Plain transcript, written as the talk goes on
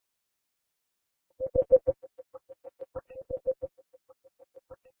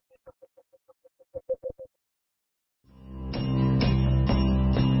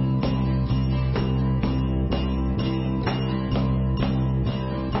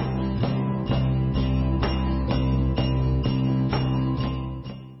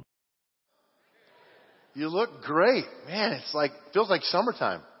You look great. Man, feels like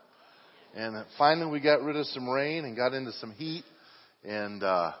summertime. And finally we got rid of some rain and got into some heat. And,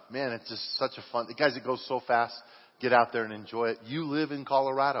 man, it's just such a fun, guys, it goes so fast. Get out there and enjoy it. You live in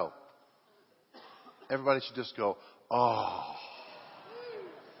Colorado. Everybody should just go, oh,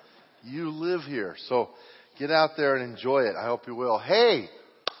 you live here. So get out there and enjoy it. I hope you will. Hey,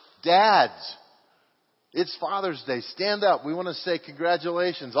 dads, it's Father's Day. Stand up. We want to say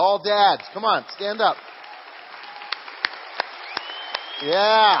congratulations. All dads, come on, stand up.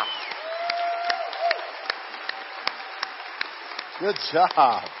 Yeah. Good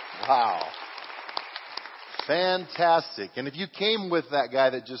job. Wow. Fantastic. And if you came with that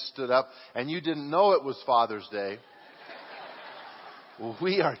guy that just stood up and you didn't know it was Father's Day,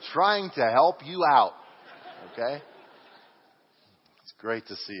 we are trying to help you out. Okay? It's great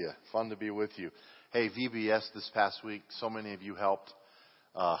to see you. Fun to be with you. Hey, VBS this past week, so many of you helped.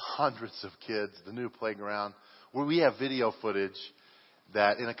 Hundreds of kids, the new playground. We have video footage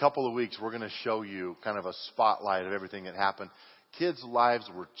that in a couple of weeks we're going to show you kind of a spotlight of everything that happened. Kids' lives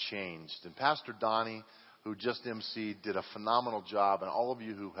were changed. And Pastor Donnie, who just emceed, did a phenomenal job. And all of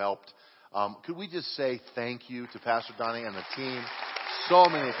you who helped, could we just say thank you to Pastor Donnie and the team? So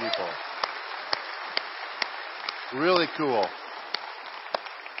many people. Really cool.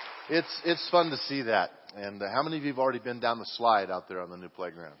 It's fun to see that. And how many of you have already been down the slide out there on the new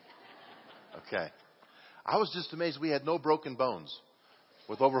playground? Okay. I was just amazed we had no broken bones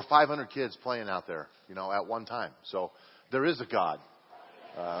with over 500 kids playing out there, at one time. So there is a God.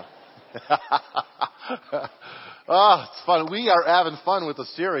 Oh, it's fun. We are having fun with a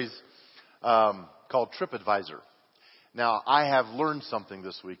series called TripAdvisor. Now, I have learned something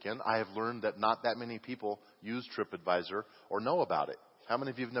this weekend. I have learned that not that many people use TripAdvisor or know about it. How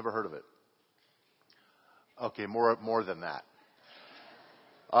many of you have never heard of it? Okay, more than that.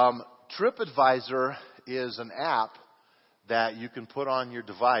 TripAdvisor is an app that you can put on your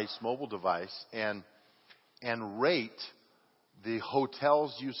device, mobile device, and rate the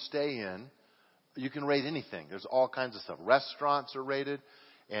hotels you stay in. You can rate anything. There's all kinds of stuff. Restaurants are rated.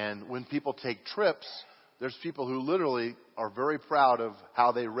 And when people take trips, there's people who literally are very proud of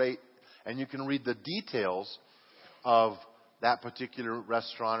how they rate. And you can read the details of that particular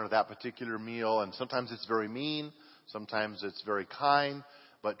restaurant or that particular meal. And sometimes it's very mean. Sometimes it's very kind.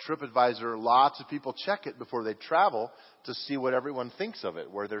 But TripAdvisor, lots of people check it before they travel to see what everyone thinks of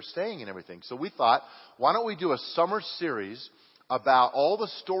it, where they're staying and everything. So we thought, why don't we do a summer series about all the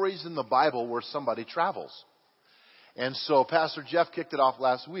stories in the Bible where somebody travels? And so Pastor Jeff kicked it off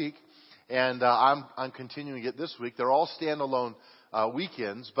last week, and I'm continuing it this week. They're all standalone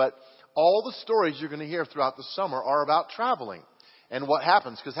weekends, but all the stories you're going to hear throughout the summer are about traveling and what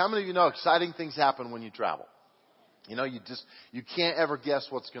happens. Because how many of you know exciting things happen when you travel? You can't ever guess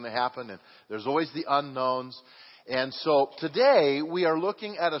what's going to happen, and there's always the unknowns. And so today we are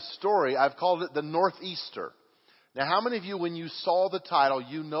looking at a story. I've called it the Northeaster. Now, how many of you, when you saw the title,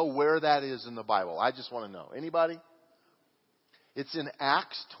 you know where that is in the Bible? I just want to know. Anybody? It's in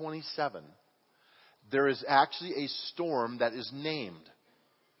Acts 27. There is actually a storm that is named.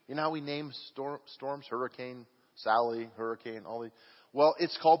 You know how we name storms? Hurricane Sally, Hurricane, all these. Well,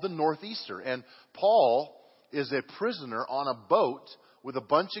 it's called the Northeaster. And Paul is a prisoner on a boat with a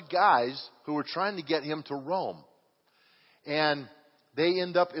bunch of guys who were trying to get him to Rome. And they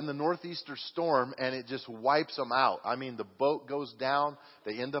end up in the Northeaster storm, and it just wipes them out. I mean, the boat goes down.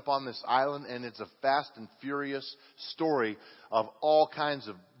 They end up on this island, and it's a fast and furious story of all kinds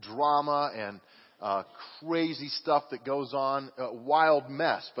of drama and crazy stuff that goes on. A wild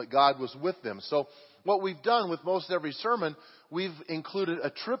mess, but God was with them. So what we've done with most every sermon, we've included a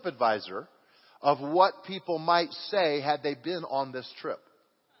TripAdvisor of what people might say had they been on this trip.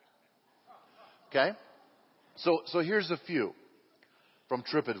 Okay? So here's a few from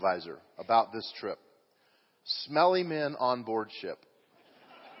TripAdvisor about this trip. Smelly men on board ship.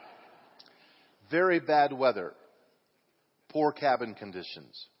 Very bad weather. Poor cabin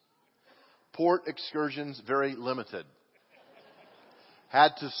conditions. Port excursions very limited.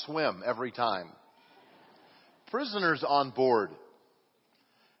 Had to swim every time. Prisoners on board.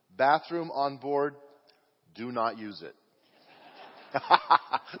 Bathroom on board, do not use it.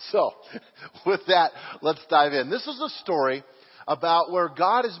 So, with that, let's dive in. This is a story about where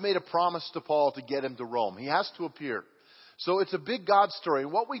God has made a promise to Paul to get him to Rome. He has to appear. So it's a big God story.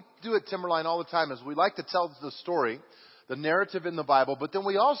 And what we do at Timberline all the time is we like to tell the story, the narrative in the Bible, but then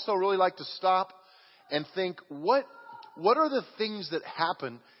we also really like to stop and think, what are the things that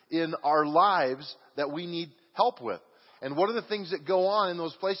happen in our lives that we need help with? And what are the things that go on in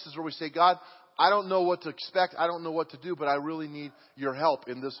those places where we say, God, I don't know what to expect, I don't know what to do, but I really need your help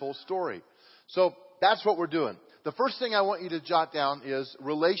in this whole story. So that's what we're doing. The first thing I want you to jot down is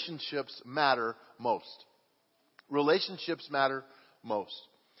relationships matter most. Relationships matter most.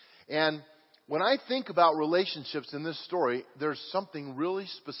 And when I think about relationships in this story, there's something really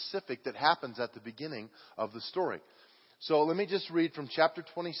specific that happens at the beginning of the story. So let me just read from chapter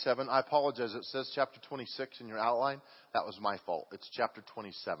 27. I apologize. It says chapter 26 in your outline. That was my fault. It's chapter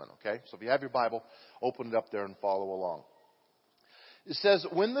 27, okay? So if you have your Bible, open it up there and follow along. It says,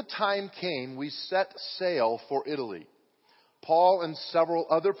 when the time came, we set sail for Italy. Paul and several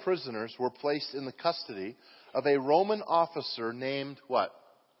other prisoners were placed in the custody of a Roman officer named what?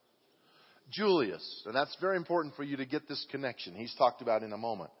 Julius. And that's very important for you to get this connection. He's talked about in a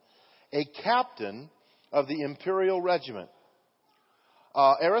moment. A captain of the imperial regiment.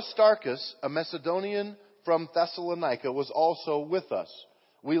 Aristarchus, a Macedonian from Thessalonica, was also with us.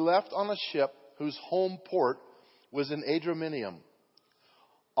 We left on a ship whose home port was in Adramyttium,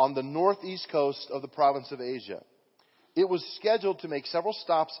 on the northeast coast of the province of Asia. It was scheduled to make several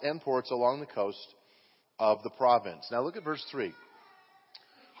stops and ports along the coast of the province. Now look at verse 3.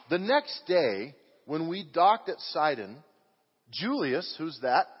 The next day, when we docked at Sidon, Julius, who's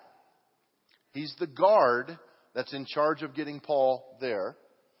that? He's the guard that's in charge of getting Paul there,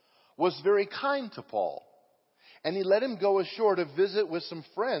 was very kind to Paul. And he let him go ashore to visit with some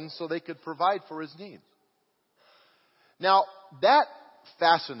friends so they could provide for his needs. Now, that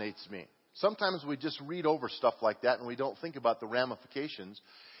fascinates me. Sometimes we just read over stuff like that and we don't think about the ramifications.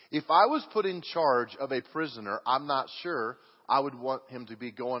 If I was put in charge of a prisoner, I'm not sure I would want him to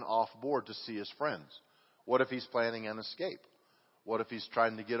be going off board to see his friends. What if he's planning an escape? What if he's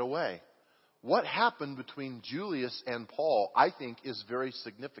trying to get away? What happened between Julius and Paul, I think, is very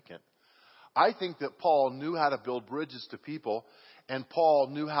significant. I think that Paul knew how to build bridges to people, and Paul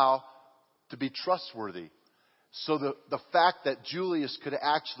knew how to be trustworthy. So the fact that Julius could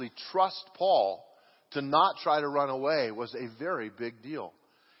actually trust Paul to not try to run away was a very big deal.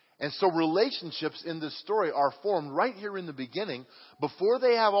 And so relationships in this story are formed right here in the beginning. Before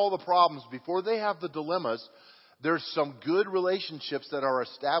they have all the problems, before they have the dilemmas, there's some good relationships that are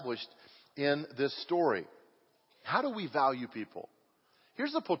established in this story. How do we value people?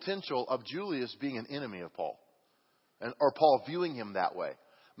 Here's the potential of Julius being an enemy of Paul, or Paul viewing him that way.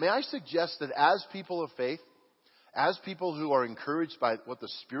 May I suggest that as people of faith, as people who are encouraged by what the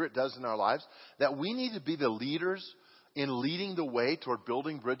Spirit does in our lives, that we need to be the leaders in leading the way toward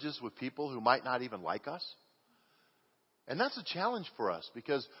building bridges with people who might not even like us. And that's a challenge for us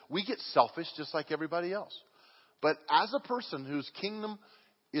because we get selfish just like everybody else. But as a person whose kingdom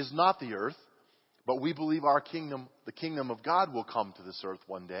is not the earth, but we believe our kingdom, the kingdom of God, will come to this earth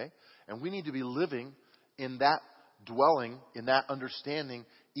one day. And we need to be living in that dwelling, in that understanding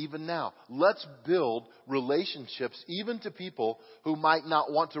even now. Let's build relationships even to people who might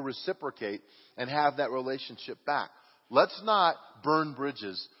not want to reciprocate and have that relationship back. Let's not burn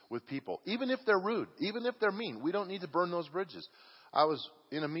bridges with people, even if they're rude, even if they're mean. We don't need to burn those bridges. I was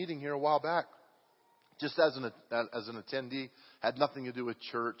in a meeting here a while back, just as an attendee, had nothing to do with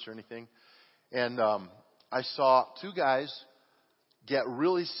church or anything. And I saw two guys get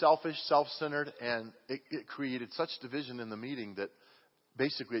really selfish, self-centered, and it created such division in the meeting that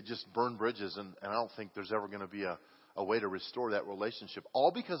basically it just burned bridges. And I don't think there's ever going to be a way to restore that relationship,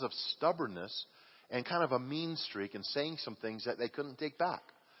 all because of stubbornness and kind of a mean streak and saying some things that they couldn't take back.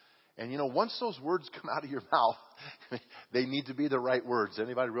 And, you know, once those words come out of your mouth, they need to be the right words.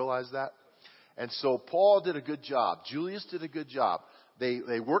 Anybody realize that? And so Paul did a good job. Julius did a good job.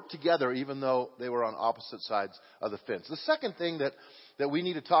 They worked together even though they were on opposite sides of the fence. The second thing that we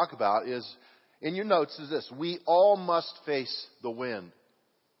need to talk about is, in your notes, is this. We all must face the wind.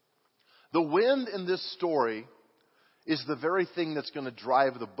 The wind in this story is the very thing that's going to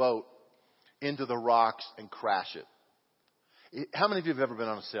drive the boat into the rocks and crash it. How many of you have ever been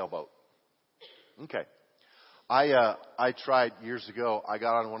on a sailboat? Okay. I tried years ago. I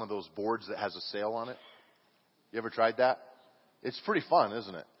got on one of those boards that has a sail on it. You ever tried that? It's pretty fun,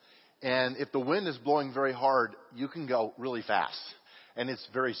 isn't it? And if the wind is blowing very hard, you can go really fast. And it's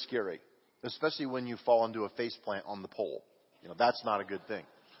very scary, especially when you fall into a faceplant on the pole. You know, that's not a good thing.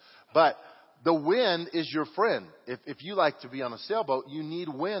 But the wind is your friend. If you like to be on a sailboat, you need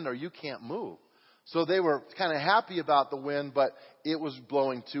wind or you can't move. So they were kind of happy about the wind, but it was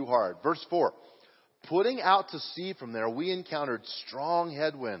blowing too hard. Verse 4. Putting out to sea from there, we encountered strong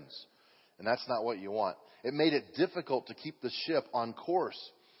headwinds. And that's not what you want. It made it difficult to keep the ship on course.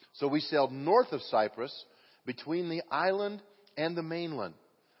 So we sailed north of Cyprus, between the island and the mainland.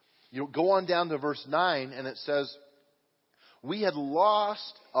 You go on down to verse 9, and it says, we had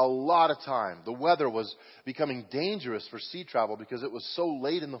lost a lot of time. The weather was becoming dangerous for sea travel because it was so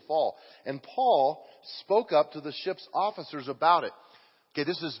late in the fall. And Paul spoke up to the ship's officers about it. Okay,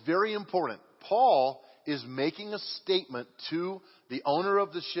 this is very important. Paul is making a statement to the owner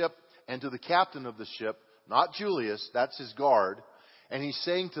of the ship and to the captain of the ship, not Julius, that's his guard. And he's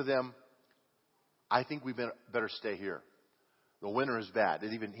saying to them, I think we better stay here. The winter is bad.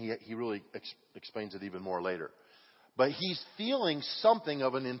 He really explains it even more later. But he's feeling something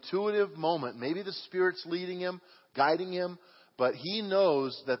of an intuitive moment. Maybe the Spirit's leading him, guiding him. But he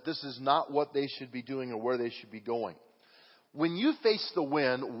knows that this is not what they should be doing or where they should be going. When you face the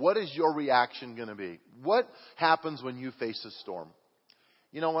wind, what is your reaction going to be? What happens when you face a storm?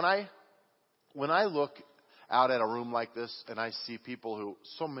 You know, when I look out at a room like this and I see people who,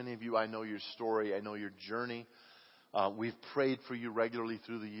 so many of you, I know your story, I know your journey. We've prayed for you regularly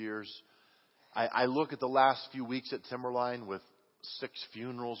through the years. I look at the last few weeks at Timberline with 6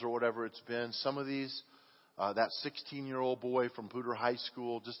 funerals or whatever it's been. Some of these, that 16-year-old boy from Poudre High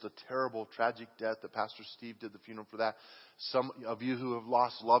School, just a terrible, tragic death that Pastor Steve did the funeral for that. Some of you who have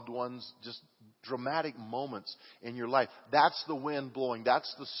lost loved ones, just dramatic moments in your life. That's the wind blowing.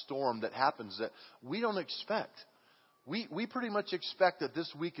 That's the storm that happens that we don't expect. We pretty much expect that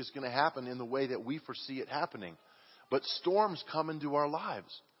this week is going to happen in the way that we foresee it happening. But storms come into our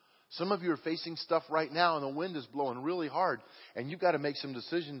lives. Some of you are facing stuff right now and the wind is blowing really hard and you've got to make some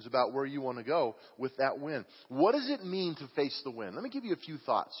decisions about where you want to go with that wind. What does it mean to face the wind? Let me give you a few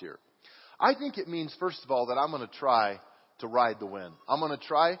thoughts here. I think it means, first of all, that I'm going to try to ride the wind. I'm going to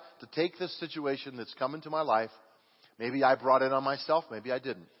try to take this situation that's come into my life. Maybe I brought it on myself. Maybe I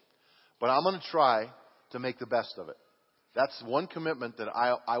didn't. But I'm going to try to make the best of it. That's one commitment that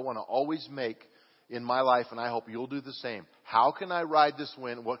I want to always make in my life, and I hope you'll do the same. How can I ride this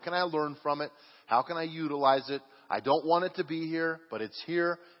wind? What can I learn from it? How can I utilize it? I don't want it to be here, but it's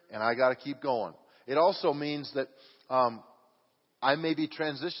here, and I got to keep going. It also means that I may be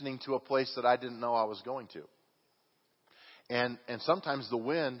transitioning to a place that I didn't know I was going to. And sometimes the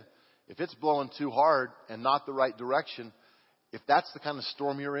wind, if it's blowing too hard and not the right direction, if that's the kind of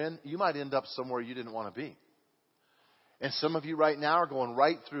storm you're in, you might end up somewhere you didn't want to be. And some of you right now are going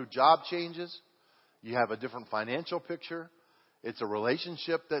right through job changes. You have a different financial picture. It's a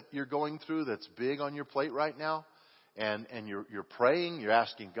relationship that you're going through that's big on your plate right now. And you're praying, you're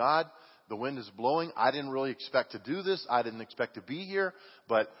asking God. The wind is blowing. I didn't really expect to do this. I didn't expect to be here.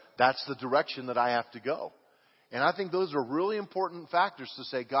 But that's the direction that I have to go. And I think those are really important factors to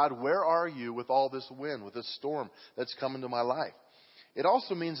say, God, where are you with all this wind, with this storm that's come into my life? It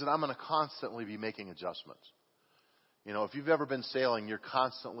also means that I'm going to constantly be making adjustments. You know, if you've ever been sailing, you're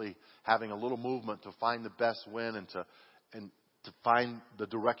constantly having a little movement to find the best wind and to find the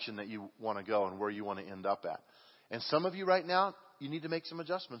direction that you want to go and where you want to end up at. And some of you right now, you need to make some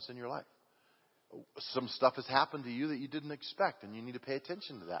adjustments in your life. Some stuff has happened to you that you didn't expect, and you need to pay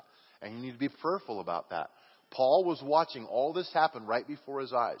attention to that. And you need to be prayerful about that. Paul was watching all this happen right before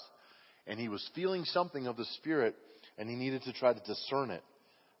his eyes. And he was feeling something of the Spirit, and he needed to try to discern it.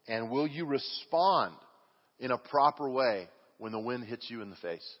 And will you respond in a proper way when the wind hits you in the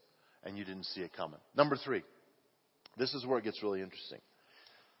face and you didn't see it coming? Number 3, this is where it gets really interesting.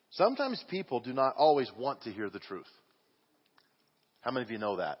 Sometimes people do not always want to hear the truth. How many of you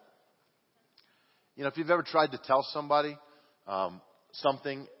know that? You know, if you've ever tried to tell somebody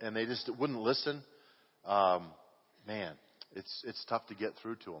something and they just wouldn't listen, man, it's tough to get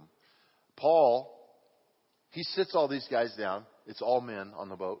through to them. Paul, he sits all these guys down. It's all men on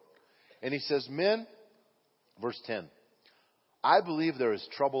the boat. And he says, men, verse 10, I believe there is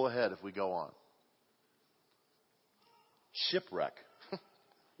trouble ahead if we go on. Shipwreck,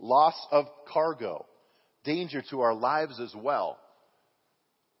 loss of cargo, danger to our lives as well.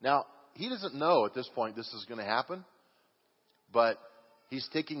 Now, he doesn't know at this point this is going to happen, but he's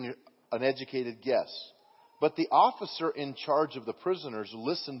taking an educated guess. But the officer in charge of the prisoners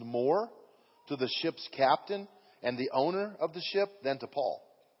listened more to the ship's captain and the owner of the ship than to Paul.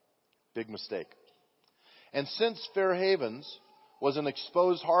 Big mistake. And since Fair Havens was an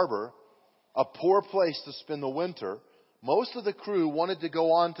exposed harbor, a poor place to spend the winter, most of the crew wanted to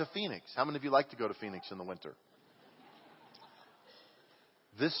go on to Phoenix. How many of you like to go to Phoenix in the winter?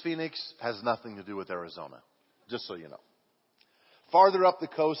 This Phoenix has nothing to do with Arizona, just so you know. Farther up the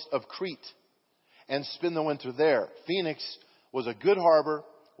coast of Crete and spend the winter there. Phoenix was a good harbor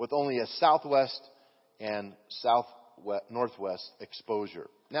with only a southwest and northwest exposure.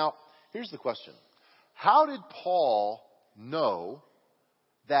 Now, here's the question. How did Paul know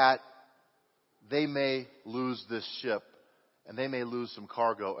that they may lose this ship and they may lose some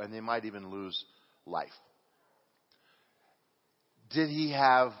cargo and they might even lose life? Did he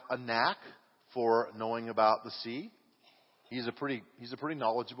have a knack for knowing about the sea? He's a pretty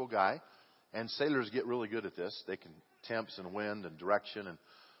knowledgeable guy, and sailors get really good at this. They can temps and wind and direction and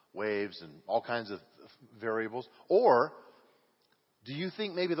waves and all kinds of variables. Or do you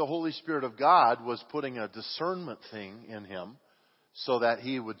think maybe the Holy Spirit of God was putting a discernment thing in him so that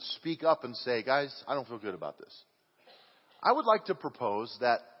he would speak up and say, guys, I don't feel good about this? I would like to propose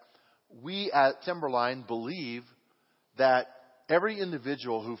that we at Timberline believe that every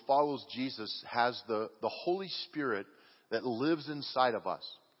individual who follows Jesus has the Holy Spirit that lives inside of us.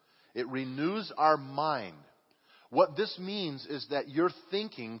 It renews our mind. What this means is that your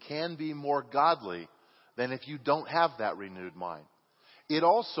thinking can be more godly than if you don't have that renewed mind. It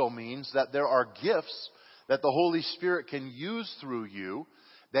also means that there are gifts that the Holy Spirit can use through you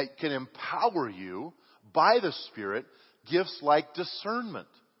that can empower you by the Spirit. Gifts like discernment,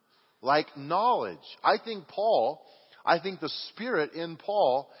 like knowledge. I think the Spirit in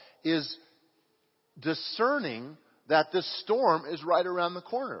Paul is discerning that this storm is right around the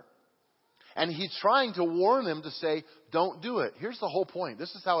corner. And he's trying to warn them to say, don't do it. Here's the whole point.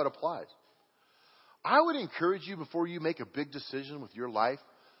 This is how it applies. I would encourage you before you make a big decision with your life.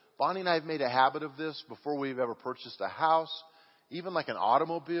 Bonnie and I have made a habit of this before we've ever purchased a house, even like an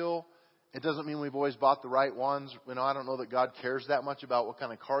automobile. It doesn't mean we've always bought the right ones. I don't know that God cares that much about what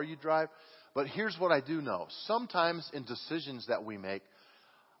kind of car you drive. But here's what I do know. Sometimes in decisions that we make,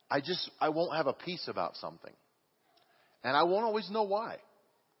 I won't have a peace about something. And I won't always know why.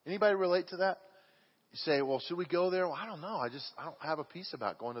 Anybody relate to that? You say, well, should we go there? Well, I don't know. I don't have a peace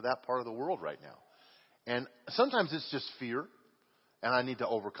about going to that part of the world right now. And sometimes it's just fear, and I need to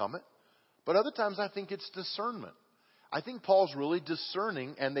overcome it. But other times I think it's discernment. I think Paul's really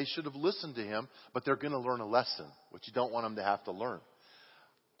discerning, and they should have listened to him, but they're going to learn a lesson, which you don't want them to have to learn.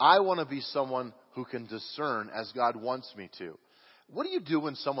 I want to be someone who can discern as God wants me to. What do you do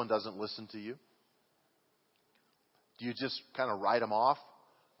when someone doesn't listen to you? Do you just kind of write them off?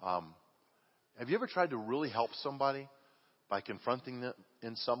 Have you ever tried to really help somebody by confronting them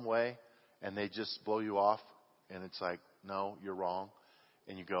in some way, and they just blow you off, and it's like, no, you're wrong,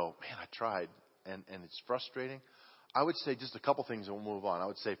 and you go, man, I tried, and it's frustrating? I would say just a couple things and we'll move on. I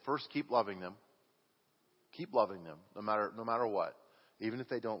would say first, keep loving them. Keep loving them no matter what, even if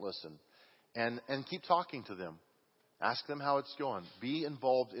they don't listen. And keep talking to them. Ask them how it's going. Be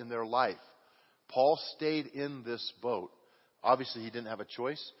involved in their life. Paul stayed in this boat. Obviously, he didn't have a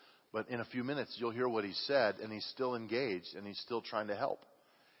choice, but in a few minutes, you'll hear what he said, and he's still engaged, and he's still trying to help.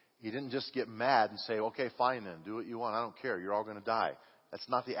 He didn't just get mad and say, okay, fine then, do what you want. I don't care. You're all going to die. That's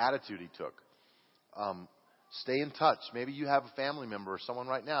not the attitude he took. Stay in touch. Maybe you have a family member or someone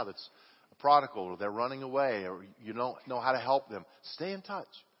right now that's a prodigal, or they're running away, or you don't know how to help them. Stay in touch.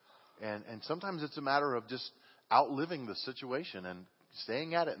 And sometimes it's a matter of just outliving the situation and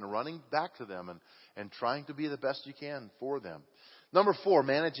staying at it and running back to them and trying to be the best you can for them. Number 4,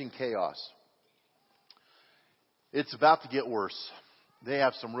 managing chaos. It's about to get worse. They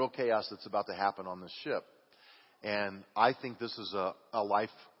have some real chaos that's about to happen on this ship. And I think this is a life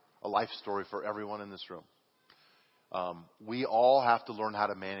story for everyone in this room. We all have to learn how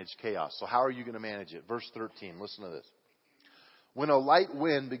to manage chaos. So how are you going to manage it? Verse 13, listen to this. When a light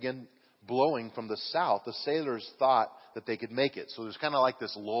wind began blowing from the south, the sailors thought that they could make it. So there's kind of like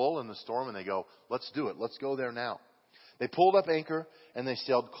this lull in the storm, and they go, let's do it. Let's go there now. They pulled up anchor, and they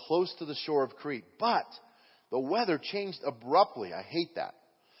sailed close to the shore of Crete. But the weather changed abruptly. I hate that.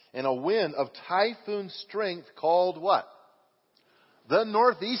 And a wind of typhoon strength called what? The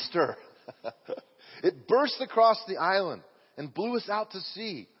northeaster. It burst across the island and blew us out to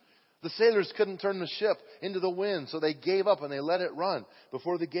sea. The sailors couldn't turn the ship into the wind, so they gave up and they let it run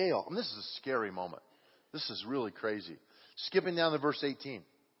before the gale. And this is a scary moment. This is really crazy. Skipping down to verse 18.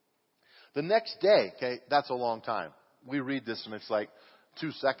 The next day, okay, that's a long time. We read this and it's like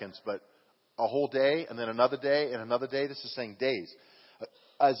 2 seconds, but a whole day and then another day and another day. This is saying days.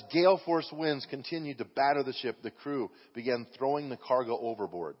 As gale force winds continued to batter the ship, the crew began throwing the cargo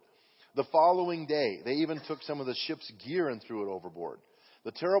overboard. The following day, they even took some of the ship's gear and threw it overboard.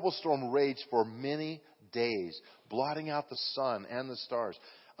 The terrible storm raged for many days, blotting out the sun and the stars,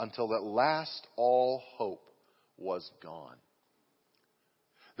 until at last all hope was gone.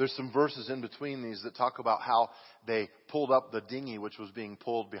 There's some verses in between these that talk about how they pulled up the dinghy, which was being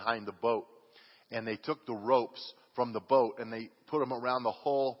pulled behind the boat, and they took the ropes from the boat, and they put them around the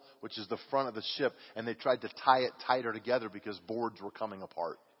hull, which is the front of the ship, and they tried to tie it tighter together because boards were coming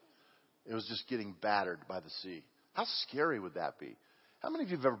apart. It was just getting battered by the sea. How scary would that be? How many of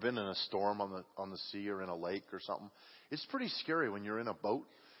you have ever been in a storm on the sea or in a lake or something? It's pretty scary when you're in a boat.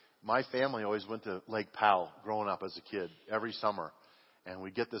 My family always went to Lake Powell growing up as a kid every summer. And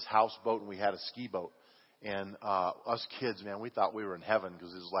we'd get this houseboat, and we had a ski boat. And us kids, man, we thought we were in heaven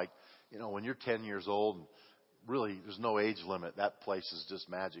because it was like, you know, when you're 10 years old, and really there's no age limit. That place is just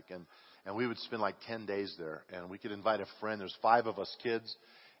magic. And we would spend like 10 days there. And we could invite a friend. There's 5 of us kids.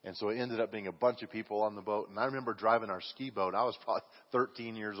 And so it ended up being a bunch of people on the boat. And I remember driving our ski boat. I was probably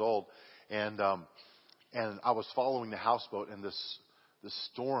 13 years old. And I was following the houseboat, and this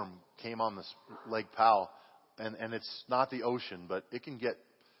storm came on this Lake Powell. And it's not the ocean, but it can get,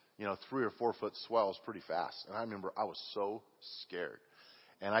 3 or 4 foot swells pretty fast. And I remember I was so scared.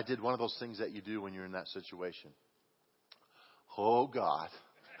 And I did one of those things that you do when you're in that situation. Oh, God.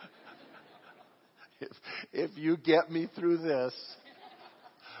 If you get me through this,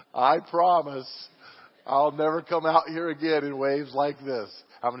 I promise I'll never come out here again in waves like this.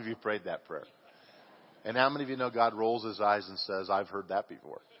 How many of you prayed that prayer? And how many of you know God rolls his eyes and says, I've heard that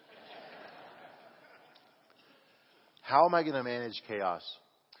before? How am I going to manage chaos?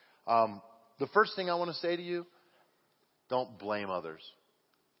 The first thing I want to say to you, don't blame others.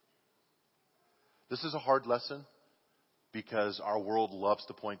 This is a hard lesson because our world loves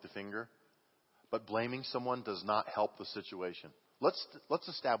to point the finger. But blaming someone does not help the situation. Let's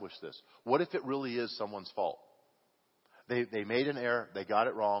establish this. What if it really is someone's fault? They made an error. They got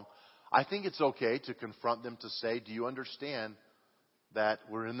it wrong. I think it's okay to confront them to say, do you understand that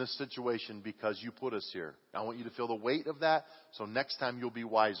we're in this situation because you put us here? I want you to feel the weight of that, so next time you'll be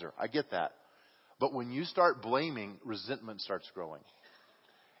wiser. I get that. But when you start blaming, resentment starts growing.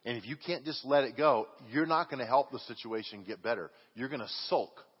 And if you can't just let it go, you're not going to help the situation get better. You're going to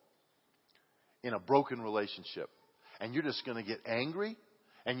sulk in a broken relationship. And you're just going to get angry,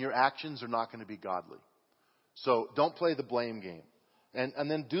 and your actions are not going to be godly. So don't play the blame game.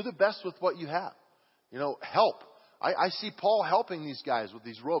 And then do the best with what you have. Help. I see Paul helping these guys with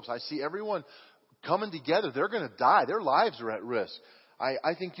these ropes. I see everyone coming together. They're going to die. Their lives are at risk.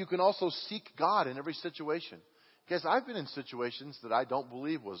 I think you can also seek God in every situation. Because I've been in situations that I don't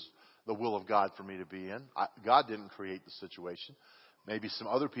believe was the will of God for me to be in. God didn't create the situation. Maybe some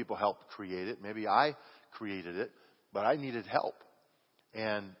other people helped create it. Maybe I created it. But I needed help.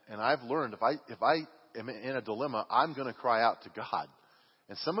 And I've learned if I am in a dilemma, I'm going to cry out to God.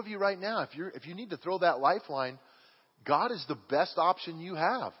 And some of you right now, if you need to throw that lifeline, God is the best option you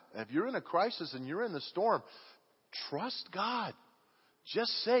have. If you're in a crisis and you're in the storm, trust God.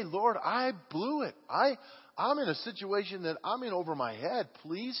 Just say, Lord, I blew it. I'm in a situation that I'm in over my head.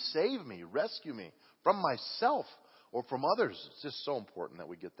 Please save me, rescue me from myself or from others. It's just so important that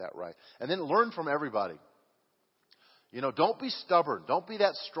we get that right. And then learn from everybody. Don't be stubborn. Don't be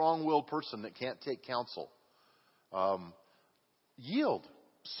that strong-willed person that can't take counsel. Yield.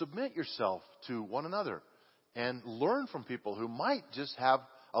 Submit yourself to one another. And learn from people who might just have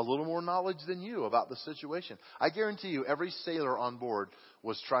a little more knowledge than you about the situation. I guarantee you every sailor on board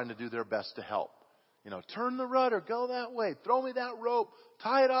was trying to do their best to help. Turn the rudder, go that way, throw me that rope,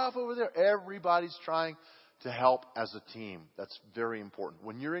 tie it off over there. Everybody's trying to help as a team. That's very important.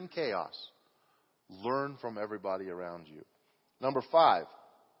 When you're in chaos, learn from everybody around you. Number 5,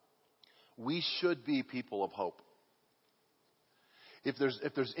 we should be people of hope. If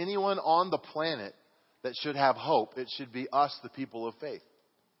there's anyone on the planet that should have hope, it should be us, the people of faith.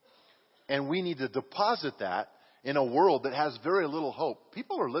 And we need to deposit that in a world that has very little hope.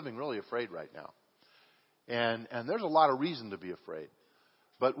 People are living really afraid right now. And there's a lot of reason to be afraid.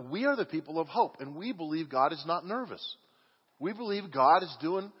 But we are the people of hope, and we believe God is not nervous. We believe God is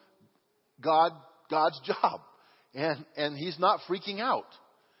doing God's job. And he's not freaking out.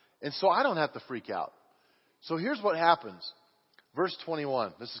 And so I don't have to freak out. So here's what happens. Verse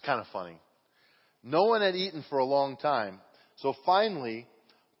 21. This is kind of funny. No one had eaten for a long time. So finally,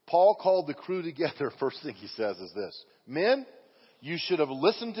 Paul called the crew together. First thing he says is this. Men, you should have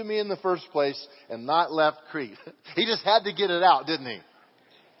listened to me in the first place and not left Crete. He just had to get it out, didn't he?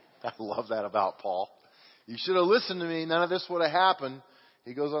 I love that about Paul. You should have listened to me. None of this would have happened.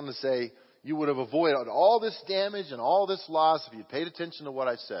 He goes on to say, you would have avoided all this damage and all this loss if you'd paid attention to what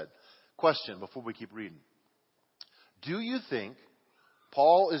I said. Question before we keep reading. Do you think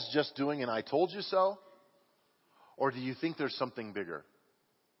Paul is just doing an I told you so? Or do you think there's something bigger?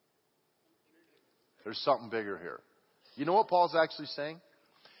 There's something bigger here. You know what Paul's actually saying?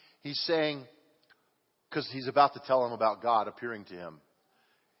 He's saying, because he's about to tell him about God appearing to him.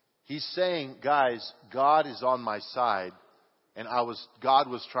 He's saying, guys, God is on my side, and God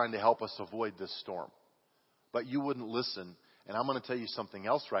was trying to help us avoid this storm. But you wouldn't listen. And I'm going to tell you something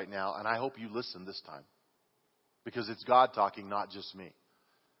else right now, and I hope you listen this time. Because it's God talking, not just me.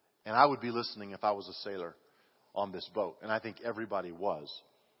 And I would be listening if I was a sailor on this boat. And I think everybody was.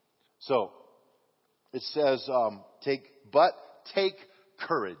 So, it says, take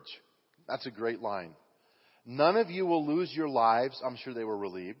courage. That's a great line. None of you will lose your lives. I'm sure they were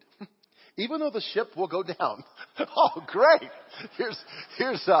relieved. Even though the ship will go down. Oh, great.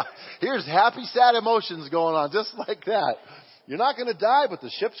 Here's happy, sad emotions going on just like that. You're not going to die, but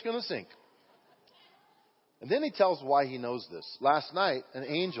the ship's going to sink. And then he tells why he knows this. Last night, an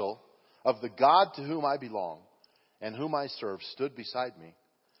angel of the God to whom I belong and whom I serve stood beside me.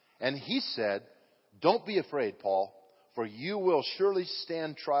 And he said, don't be afraid, Paul, for you will surely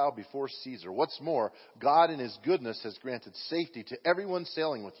stand trial before Caesar. What's more, God in his goodness has granted safety to everyone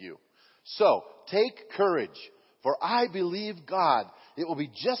sailing with you. So, take courage, for I believe God. It will be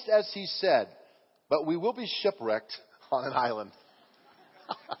just as he said, but we will be shipwrecked on an island.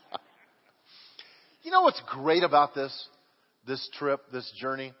 You know what's great about this trip, this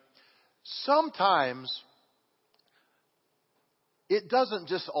journey? Sometimes it doesn't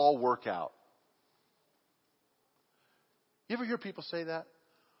just all work out. You ever hear people say that?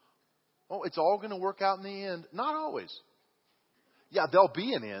 Oh, it's all going to work out in the end. Not always. Yeah, there'll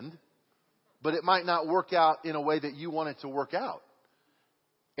be an end, but it might not work out in a way that you want it to work out.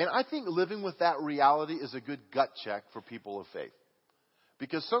 And I think living with that reality is a good gut check for people of faith.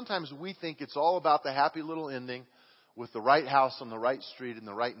 Because sometimes we think it's all about the happy little ending with the right house on the right street in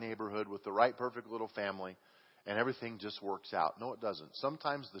the right neighborhood with the right perfect little family, and everything just works out. No, it doesn't.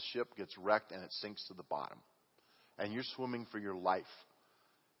 Sometimes the ship gets wrecked and it sinks to the bottom. And you're swimming for your life.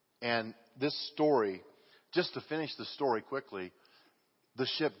 And this story, just to finish the story quickly, the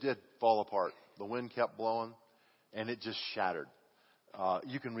ship did fall apart. The wind kept blowing, and it just shattered.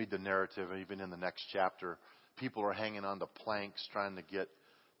 You can read the narrative even in the next chapter. People are hanging on to planks trying to get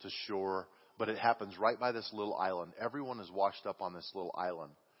to shore. But it happens right by this little island. Everyone is washed up on this little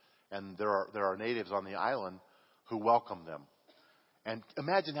island. And there are natives on the island who welcome them. And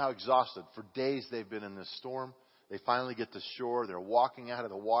imagine how exhausted. For days they've been in this storm. They finally get to shore. They're walking out of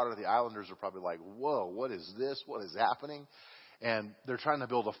the water. The islanders are probably like, whoa, what is this? What is happening? And they're trying to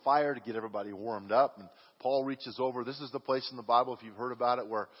build a fire to get everybody warmed up. And Paul reaches over. This is the place in the Bible, if you've heard about it,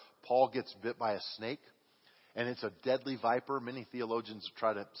 where Paul gets bit by a snake. And it's a deadly viper. Many theologians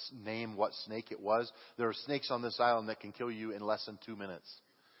try to name what snake it was. There are snakes on this island that can kill you in less than 2 minutes.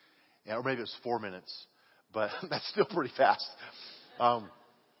 Or maybe it was 4 minutes. But that's still pretty fast.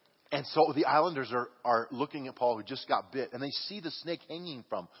 And so the islanders are looking at Paul, who just got bit, and they see the snake hanging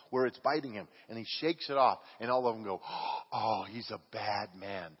from where it's biting him, and he shakes it off, and all of them go, oh, he's a bad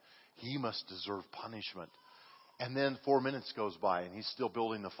man. He must deserve punishment. And then 4 minutes goes by, and he's still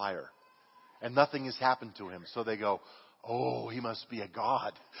building the fire, and nothing has happened to him. So they go, oh, he must be a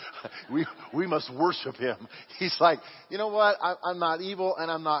god. we must worship him. He's like, you know what? I'm not evil,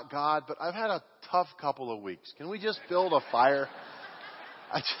 and I'm not God, but I've had a tough couple of weeks. Can we just build a fire?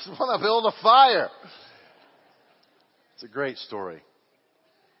 I just want to build a fire. It's a great story.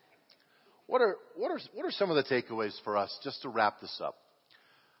 What are some of the takeaways for us just to wrap this up?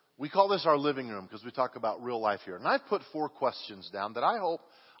 We call this our living room because we talk about real life here. And I've put 4 questions down that I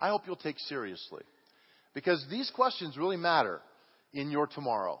hope you'll take seriously. Because these questions really matter in your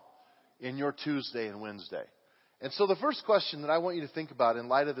tomorrow, in your Tuesday and Wednesday. And so the first question that I want you to think about in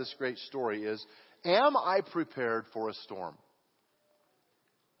light of this great story is, am I prepared for a storm?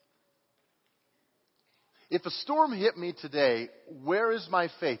 If a storm hit me today, where is my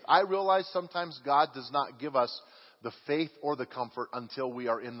faith? I realize sometimes God does not give us the faith or the comfort until we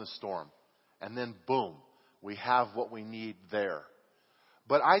are in the storm. And then boom, we have what we need there.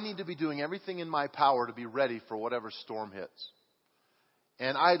 But I need to be doing everything in my power to be ready for whatever storm hits.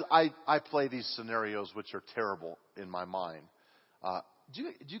 And I play these scenarios which are terrible in my mind. Do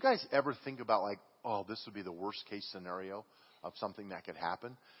you guys ever think about like, oh, this would be the worst case scenario of something that could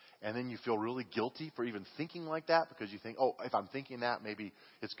happen? And then you feel really guilty for even thinking like that because you think, oh, if I'm thinking that, maybe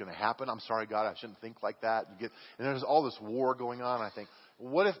it's going to happen. I'm sorry, God, I shouldn't think like that. And there's all this war going on. I think,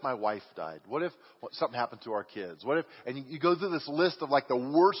 what if my wife died? What if something happened to our kids? What if? And you go through this list of like the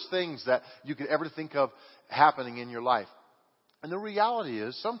worst things that you could ever think of happening in your life. And the reality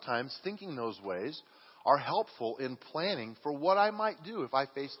is sometimes thinking those ways are helpful in planning for what I might do if I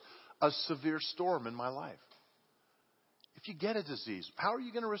faced a severe storm in my life. If you get a disease, how are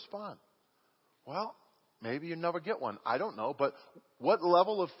you going to respond? Well, maybe you never get one. I don't know. But what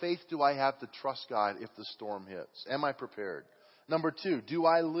level of faith do I have to trust God if the storm hits? Am I prepared? Number 2, do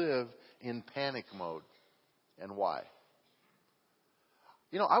I live in panic mode? And why?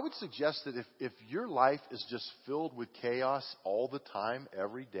 I would suggest that if your life is just filled with chaos all the time,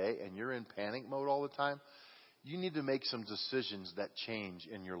 every day, and you're in panic mode all the time, you need to make some decisions that change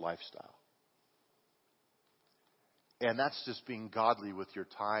in your lifestyle. And that's just being godly with your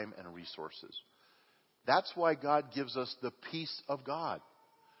time and resources. That's why God gives us the peace of God.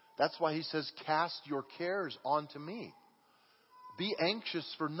 That's why He says, cast your cares onto me. Be anxious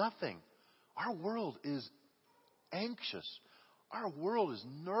for nothing. Our world is anxious. Our world is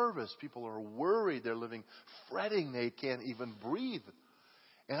nervous. People are worried. They're living fretting. They can't even breathe.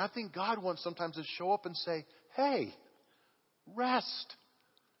 And I think God wants sometimes to show up and say, hey, rest.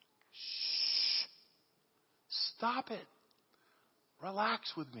 Shh. Stop it.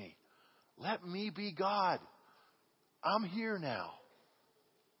 Relax with me. Let me be God. I'm here now.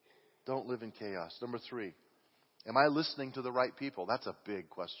 Don't live in chaos. Number 3, am I listening to the right people? That's a big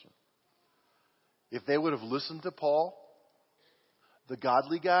question. If they would have listened to Paul, the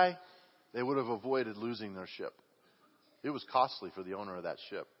godly guy, they would have avoided losing their ship. It was costly for the owner of that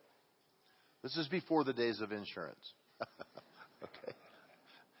ship. This is before the days of insurance. Okay.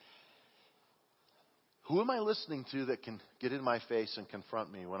 Who am I listening to that can get in my face and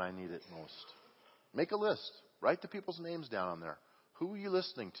confront me when I need it most? Make a list. Write the people's names down on there. Who are you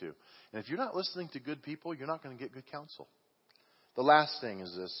listening to? And if you're not listening to good people, you're not going to get good counsel. The last thing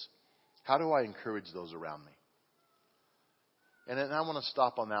is this. How do I encourage those around me? And then I want to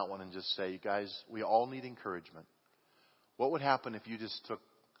stop on that one and just say, you guys, we all need encouragement. What would happen if you just took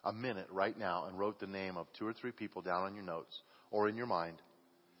a minute right now and wrote the name of 2 or 3 people down on your notes or in your mind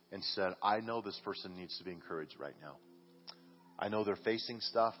and said, I know this person needs to be encouraged right now. I know they're facing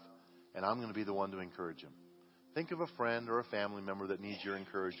stuff, and I'm going to be the one to encourage them. Think of a friend or a family member that needs your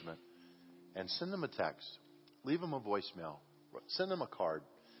encouragement and send them a text. Leave them a voicemail. Send them a card.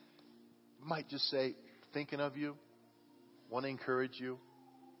 You might just say, thinking of you, want to encourage you.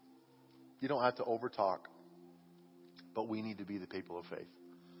 You don't have to overtalk, but we need to be the people of faith.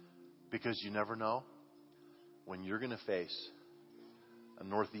 Because you never know when you're going to face a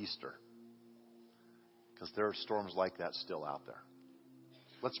northeaster. Because there are storms like that still out there.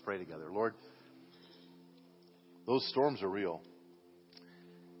 Let's pray together. Lord, those storms are real.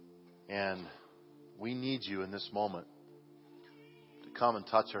 And we need you in this moment to come and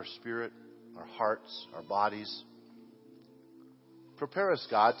touch our spirit, our hearts, our bodies. Prepare us,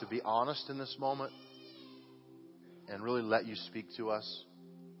 God, to be honest in this moment and really let you speak to us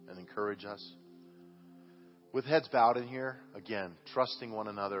and encourage us. With heads bowed in here, again, trusting one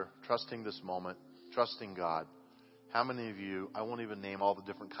another, trusting this moment, trusting God. How many of you, I won't even name all the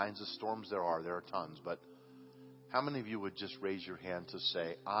different kinds of storms there are tons, but how many of you would just raise your hand to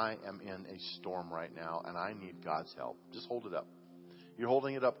say, I am in a storm right now and I need God's help? Just hold it up. You're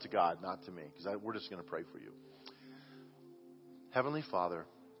holding it up to God, not to me, because we're just going to pray for you. Heavenly Father,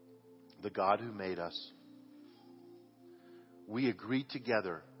 the God who made us, we agree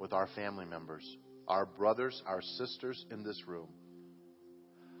together with our family members, our brothers, our sisters in this room.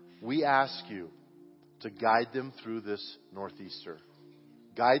 We ask you to guide them through this northeaster.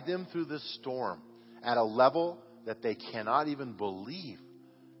 Guide them through this storm at a level that they cannot even believe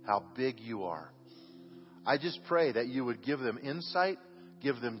how big you are. I just pray that you would give them insight,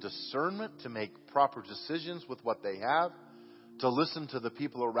 give them discernment to make proper decisions with what they have, to listen to the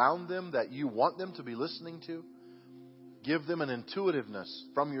people around them that you want them to be listening to. Give them an intuitiveness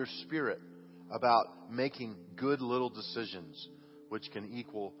from your Spirit about making good little decisions, which can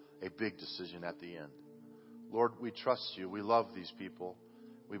equal a big decision at the end. Lord, we trust you. We love these people.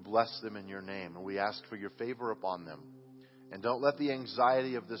 We bless them in your name, and we ask for your favor upon them. And don't let the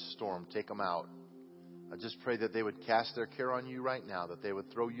anxiety of this storm take them out. I just pray that they would cast their care on you right now, that they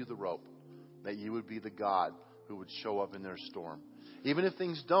would throw you the rope, that you would be the God who would show up in their storm. Even if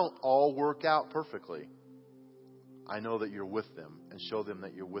things don't all work out perfectly, I know that you're with them, and show them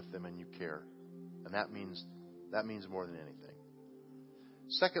that you're with them and you care. And that means more than anything.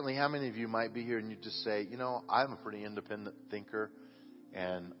 Secondly, how many of you might be here and you just say, I'm a pretty independent thinker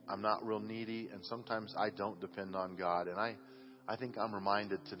and I'm not real needy, and sometimes I don't depend on God. And I think I'm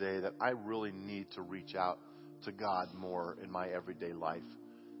reminded today that I really need to reach out to God more in my everyday life.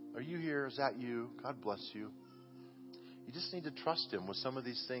 Are you here? Is that you? God bless you. You just need to trust Him with some of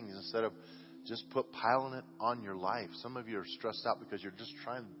these things instead of just piling it on your life. Some of you are stressed out because you're just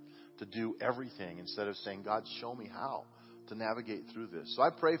trying to do everything instead of saying, God, show me how to navigate through this. So I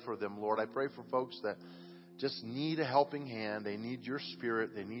pray for them, Lord. I pray for folks that just need a helping hand. They need your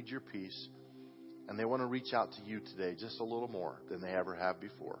Spirit. They need your peace. And they want to reach out to you today just a little more than they ever have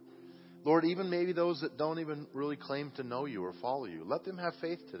before. Lord, even maybe those that don't even really claim to know you or follow you, let them have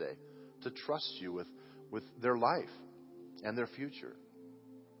faith today to trust you with their life and their future.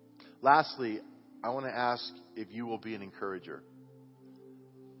 Lastly, I want to ask if you will be an encourager.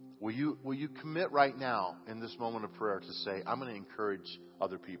 Will you commit right now in this moment of prayer to say, I'm going to encourage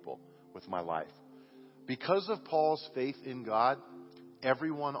other people with my life? Because of Paul's faith in God,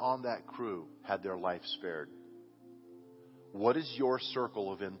 everyone on that crew had their life spared. What is your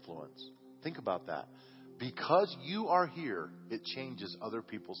circle of influence? Think about that. Because you are here, it changes other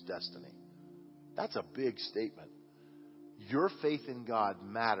people's destiny. That's a big statement. Your faith in God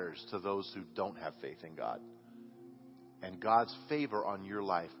matters to those who don't have faith in God. And God's favor on your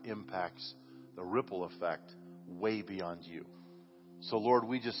life impacts the ripple effect way beyond you. So Lord,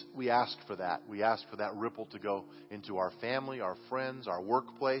 we ask for that. We ask for that ripple to go into our family, our friends, our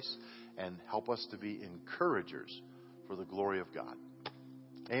workplace, and help us to be encouragers for the glory of God.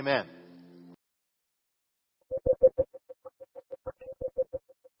 Amen.